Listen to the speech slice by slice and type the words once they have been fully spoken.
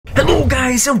Hello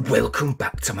guys and welcome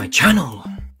back to my channel.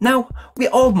 Now, we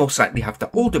all most likely have that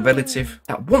older relative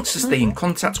that wants to stay in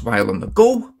contact while on the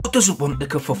go, but doesn't want the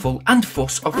kerfuffle and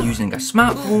fuss of using a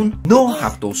smartphone, nor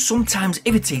have those sometimes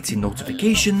irritating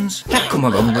notifications that come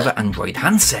along with an Android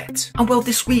handset. And well,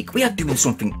 this week we are doing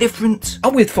something different,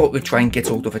 and we thought we'd try and get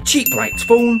hold of a cheap light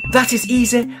phone that is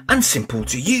easy and simple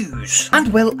to use.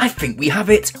 And well, I think we have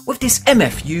it with this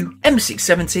MFU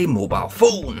M670 mobile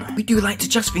phone. We do like to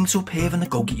jazz things up here on the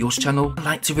Gogetyours channel and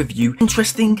like to review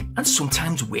interesting and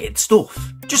sometimes weird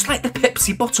stuff, just like the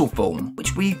PEPSI bottle phone,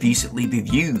 which we recently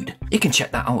reviewed. You can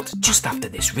check that out just after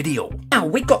this video. Now,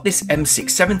 we got this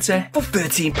M670 for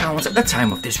 £13 at the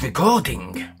time of this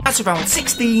recording. That's around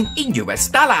 16 in US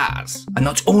dollars. And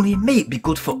not only may it be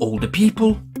good for older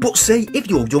people, but say if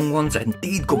your young ones are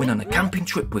indeed going on a camping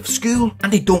trip with school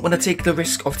and they don't want to take the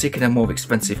risk of taking a more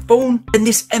expensive phone, then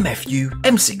this MFU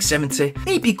M670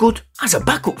 may be good as a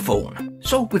backup phone.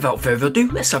 So without further ado,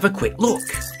 let's have a quick look.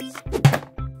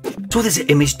 So there's an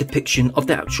image depiction of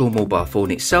the actual mobile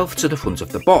phone itself to the front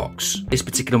of the box. This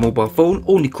particular mobile phone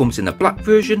only comes in the black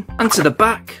version, and to the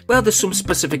back, well, there's some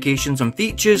specifications and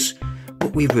features,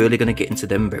 but we're really going to get into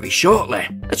them very shortly.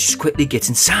 Let's just quickly get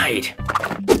inside.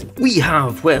 We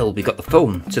got the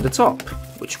phone to the top,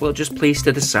 which we'll just place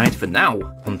to the side for now.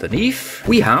 Underneath,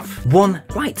 we have one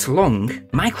quite long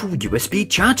micro USB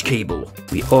charge cable.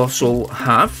 We also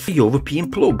have a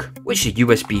European plug, which the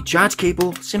USB charge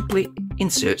cable simply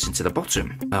inserts into the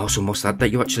bottom. I also must add that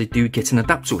you actually do get an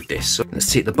adapter with this. So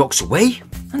let's take the box away,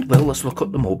 and well, let's look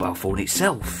at the mobile phone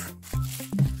itself.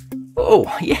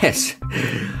 Oh, yes.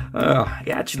 It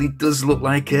actually does look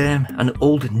like an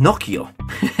old Nokia.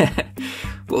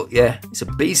 But yeah, it's a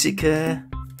basic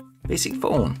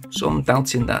phone, so I'm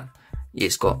doubting that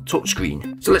it's got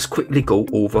touchscreen. So let's quickly go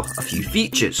over a few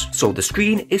features. So the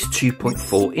screen is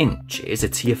 2.4 inch. It is a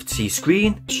TFT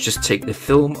screen. Let's just take the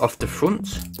film off the front.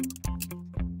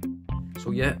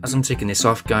 So yeah, as I'm taking this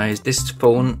off, guys, this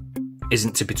phone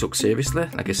isn't to be took seriously.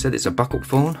 Like I said, it's a backup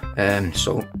phone,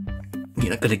 so you're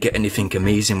not gonna get anything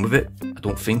amazing with it, I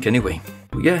don't think anyway.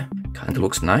 But yeah, kind of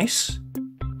looks nice.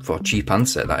 For a cheap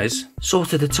handset, that is. So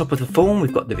to the top of the phone,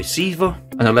 we've got the receiver.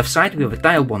 On the left side, we have a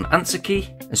dial 1 answer key.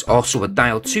 There's also a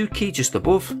dial 2 key just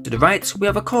above. To the right, we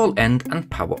have a call end and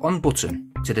power on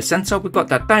button. To the centre, we've got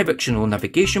that directional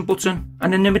navigation button.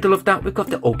 And in the middle of that, we've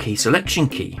got the OK selection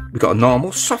key. We've got a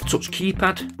normal soft touch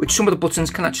keypad, which some of the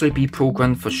buttons can actually be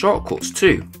programmed for shortcuts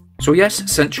too. So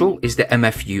yes, central is the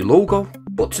MFU logo,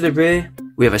 but to the rear,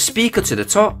 we have a speaker to the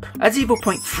top, a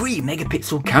 0.3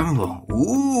 megapixel camera.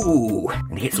 Ooh,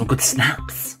 and you get some good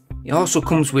snaps. It also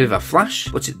comes with a flash,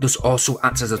 but it does also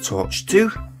act as a torch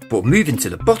too. But moving to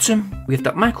the bottom, we have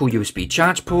that micro USB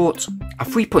charge port, a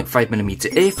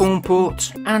 3.5mm earphone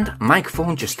port, and a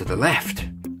microphone just to the left.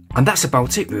 And that's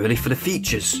about it really for the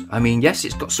features. I mean, yes,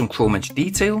 it's got some chrome edge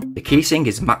detail, the casing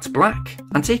is matte black,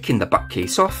 and taking the back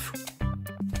case off,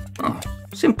 oh,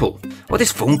 simple. Well,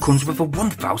 this phone comes with a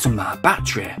 1000 mAh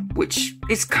battery, which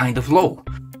is kind of low.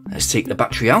 Let's take the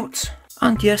battery out.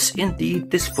 And yes,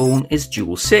 indeed, this phone is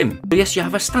dual SIM. So yes, you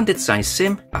have a standard size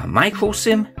SIM, a micro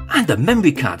SIM, and a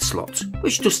memory card slot,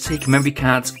 which does take memory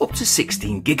cards up to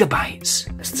 16 gigabytes.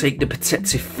 Let's take the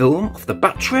protective film off the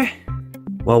battery.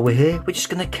 While we're here, we're just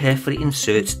going to carefully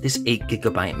insert this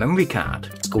 8GB memory card.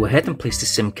 Let's go ahead and place the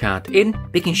SIM card in,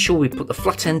 making sure we put the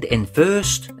flat end in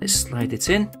first. Let's slide it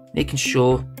in, making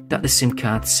sure that the SIM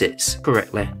card sits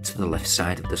correctly to the left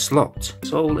side of the slot.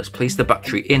 So let's place the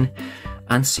battery in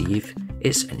and see if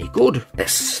it's any good.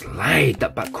 Let's slide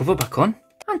that back cover back on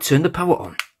and turn the power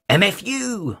on.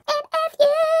 MFU!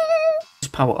 This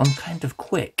power on kind of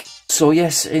quick. So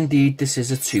yes, indeed, this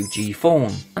is a 2G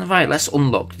phone. And right, let's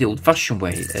unlock the old-fashioned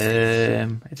way.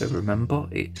 If I remember,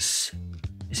 is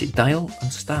it dial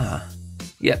and star?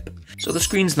 Yep. So the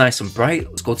screen's nice and bright.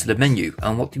 Let's go to the menu.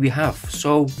 And what do we have?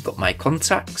 So we've got my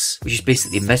contacts, which is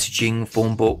basically messaging,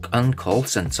 phone book, and call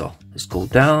center. Let's go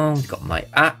down. We've got my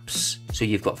apps. So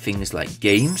you've got things like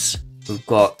games. We've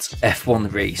got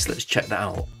F1 race. Let's check that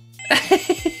out.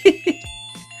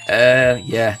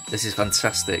 Yeah, this is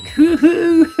fantastic.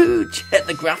 Woohoo! Check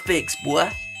the graphics, boy.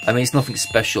 I mean, it's nothing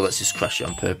special. Let's just crash it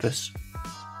on purpose.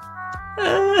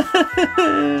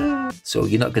 So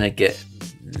you're not going to get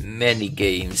many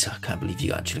games. I can't believe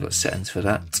you actually got settings for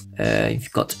that.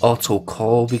 You've got auto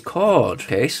call record.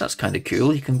 Okay, so that's kind of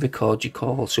cool. You can record your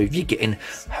call. So if you're getting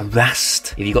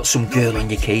harassed, if you got some girl on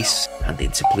your case, hand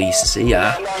it to police to see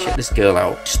her. Check this girl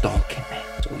out, stalking me.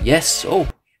 So yes, oh,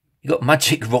 you got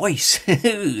magic voice.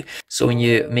 So when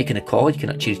you're making a call, you can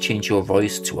actually change your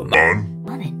voice to a man.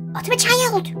 Woman, or to a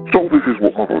child. So this is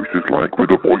what my voice is like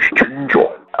with a voice changer.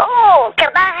 Oh,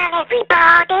 come on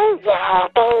everybody. Yeah,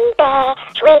 baby.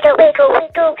 Wiggle, wiggle,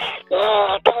 wiggle.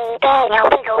 Yeah, baby. Now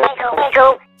wiggle, wiggle,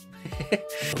 wiggle.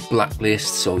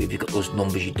 Blacklist, so if you've got those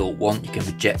numbers you don't want, you can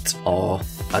reject or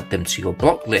add them to your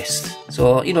block list.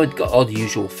 So, you know, you've got all the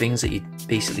usual things that you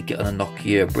basically get on a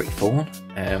Nokia brick phone.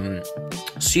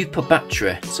 Super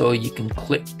battery, so you can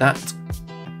click that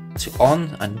to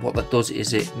on, and what that does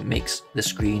is it makes the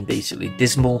screen basically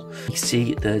dismal. You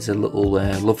see there's a little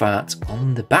love art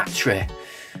on the battery,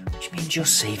 which means you're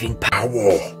saving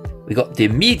power. We got the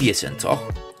media center.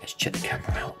 Let's check the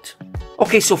camera out.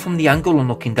 Okay, so from the angle I'm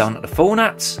looking down at the phone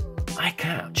at, I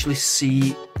can't actually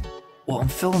see what I'm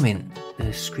filming.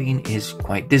 The screen is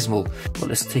quite dismal, but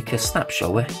let's take a snap,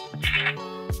 shall we?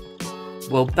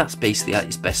 Well, that's basically at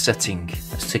its best setting.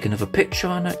 Let's take another picture,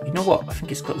 and you know what? I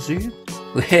think it's got zoom.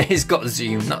 It's got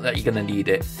zoom, not that you're gonna need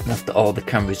it. And after all, the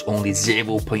camera is only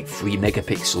 0.3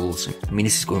 megapixels. I mean,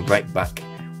 this is going right back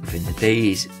within the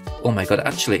days. Oh my god,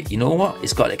 actually, you know what?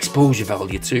 It's got exposure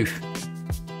value too.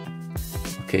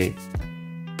 Okay,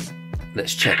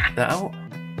 let's check that out.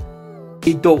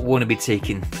 You don't want to be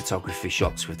taking photography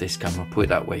shots with this camera, put it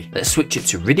that way. Let's switch it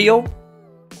to video.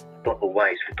 Don't know why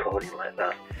it's recording like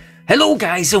that. Hello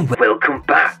guys and Welcome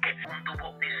back. I wonder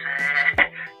what this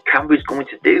camera's going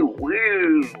to do.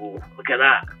 Woo! Look at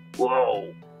that.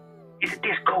 Whoa! It's a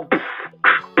disco.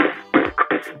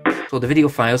 So the video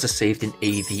files are saved in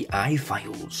AVI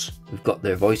files. We've got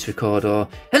the voice recorder.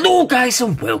 Hello guys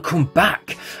and welcome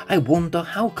back. I wonder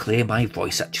how clear my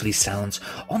voice actually sounds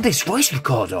on this voice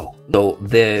recorder. So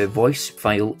the voice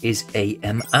file is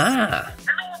AMR. Hello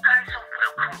guys and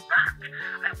welcome back.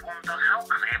 I wonder how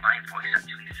clear my voice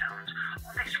actually sounds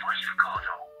on this voice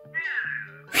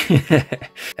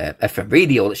recorder. FM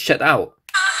radio, let's check that out.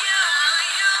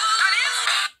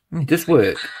 It does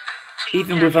work.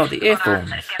 Even without the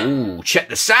earphones. Ooh, check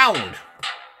the sound!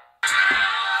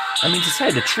 I mean, to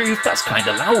tell the truth, that's kind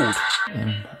of loud.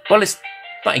 Well, it's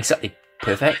not exactly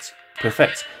perfect.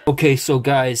 Okay, so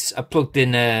guys, I plugged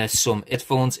in some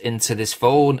headphones into this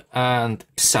phone, and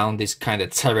sound is kind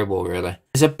of terrible, really.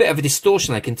 There's a bit of a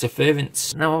distortion, like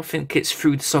interference. Now I think it's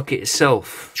through the socket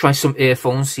itself. Try some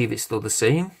earphones, see if it's still the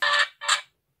same.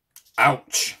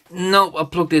 Ouch. No, I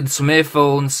plugged in some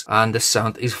earphones, and the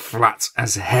sound is flat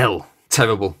as hell.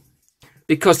 Terrible.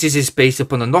 Because this is based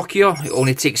upon a Nokia, it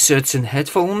only takes certain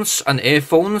headphones and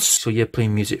earphones, so yeah,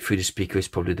 playing music through the speaker is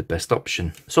probably the best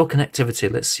option. So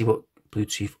connectivity, let's see what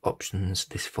Bluetooth options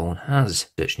this phone has.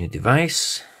 Search new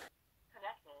device.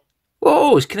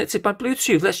 Oh, it's connected by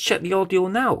Bluetooth. Let's check the audio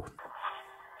now.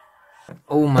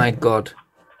 Oh my god.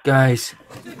 Guys,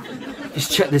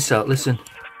 just check this out, listen.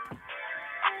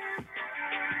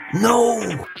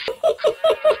 No!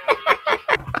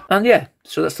 And yeah,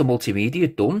 so that's the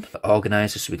multimedia done. The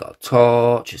organizer, so we got a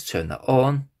torch, just turn that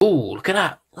on. Oh, look at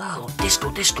that. Wow, disco.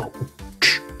 Disco.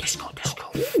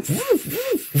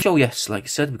 So yes, like I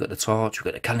said, we've got the torch,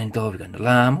 we've got the calendar, we've got the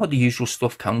alarm, all the usual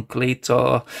stuff,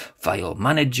 calculator, file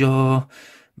manager,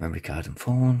 memory card and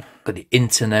phone. Got the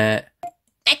internet.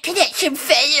 A connection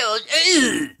failed.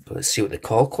 But let's see what the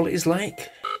call quality is like.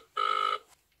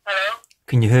 Hello?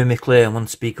 Can you hear me clear? I'm on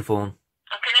speakerphone.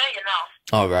 I can hear you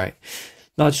now. Alright.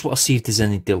 Now I just want to see if there's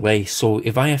any delay. So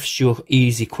if I ask you an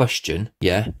easy question,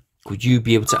 yeah, could you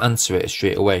be able to answer it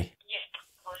straight away?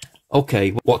 Yeah.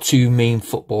 Okay, what two main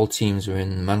football teams are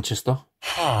in Manchester?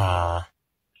 United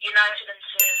and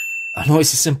City. I know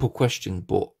it's a simple question,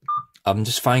 but I'm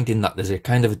just finding that there's a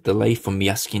kind of a delay from me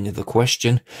asking you the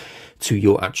question to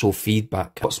your actual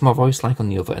feedback. What's my voice like on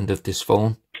the other end of this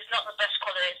phone? It's not the best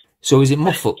quality. So is it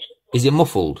muffled? Is it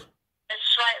muffled?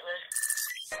 Slightly.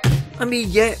 I mean,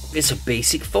 yeah, it's a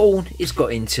basic phone. It's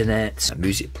got internet, a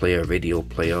music player, radio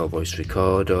player, voice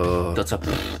recorder. Got a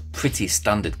pretty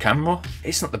standard camera.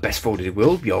 It's not the best phone in the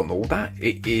world, we all know that.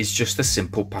 It is just a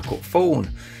simple pack-up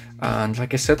phone. And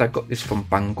like I said, I got this from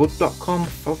Banggood.com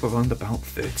for around about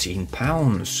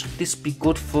 £13. This be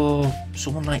good for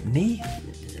someone like me?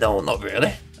 No, not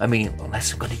really. I mean,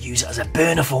 unless I'm going to use it as a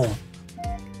burner phone.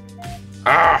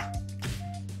 Ah!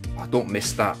 I don't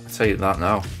miss that, I'll tell you that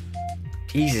now.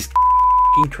 Jesus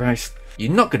Christ.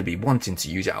 You're not going to be wanting to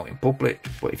use it out in public,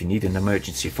 but if you need an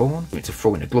emergency phone, you need to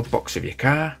throw in the glove box of your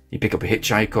car, you pick up a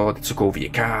hitchhiker, they took over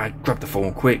your car, grab the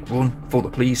phone quick, run, phone the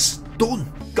police,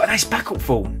 done! Got a nice backup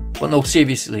phone. But no,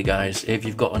 seriously guys, if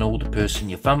you've got an older person in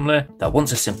your family that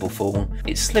wants a simple phone,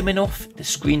 it's slim enough, the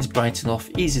screen's bright enough,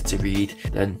 easy to read,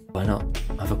 then why not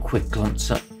have a quick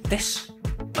glance at this,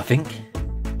 I think.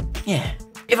 Yeah.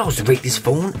 If I was to rate this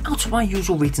phone out of my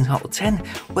usual ratings out of 10,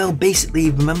 well,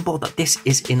 basically remember that this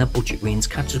is in a budget range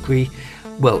category,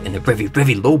 well, in a very,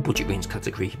 very low budget range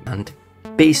category, and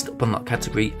based upon that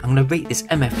category, I'm going to rate this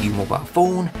MFU mobile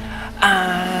phone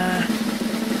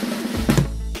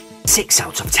 6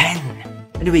 out of 10.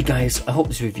 Anyway guys, I hope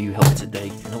this review helped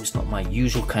today. I know it's not my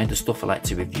usual kind of stuff I like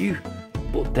to review,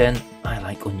 but then I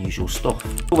like unusual stuff.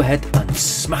 Go ahead and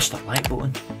smash that like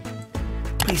button.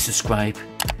 Please subscribe,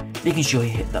 making sure you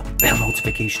hit that bell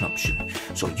notification option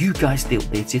so you guys stay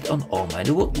updated on all my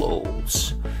new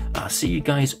uploads. I'll see you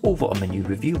guys over on my new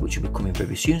review, which will be coming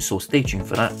very soon, so stay tuned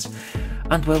for that.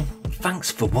 And well,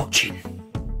 thanks for watching.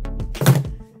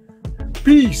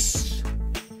 Peace!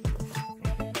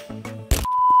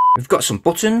 We've got some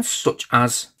buttons, such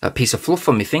as that piece of fluff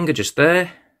on my finger just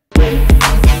there.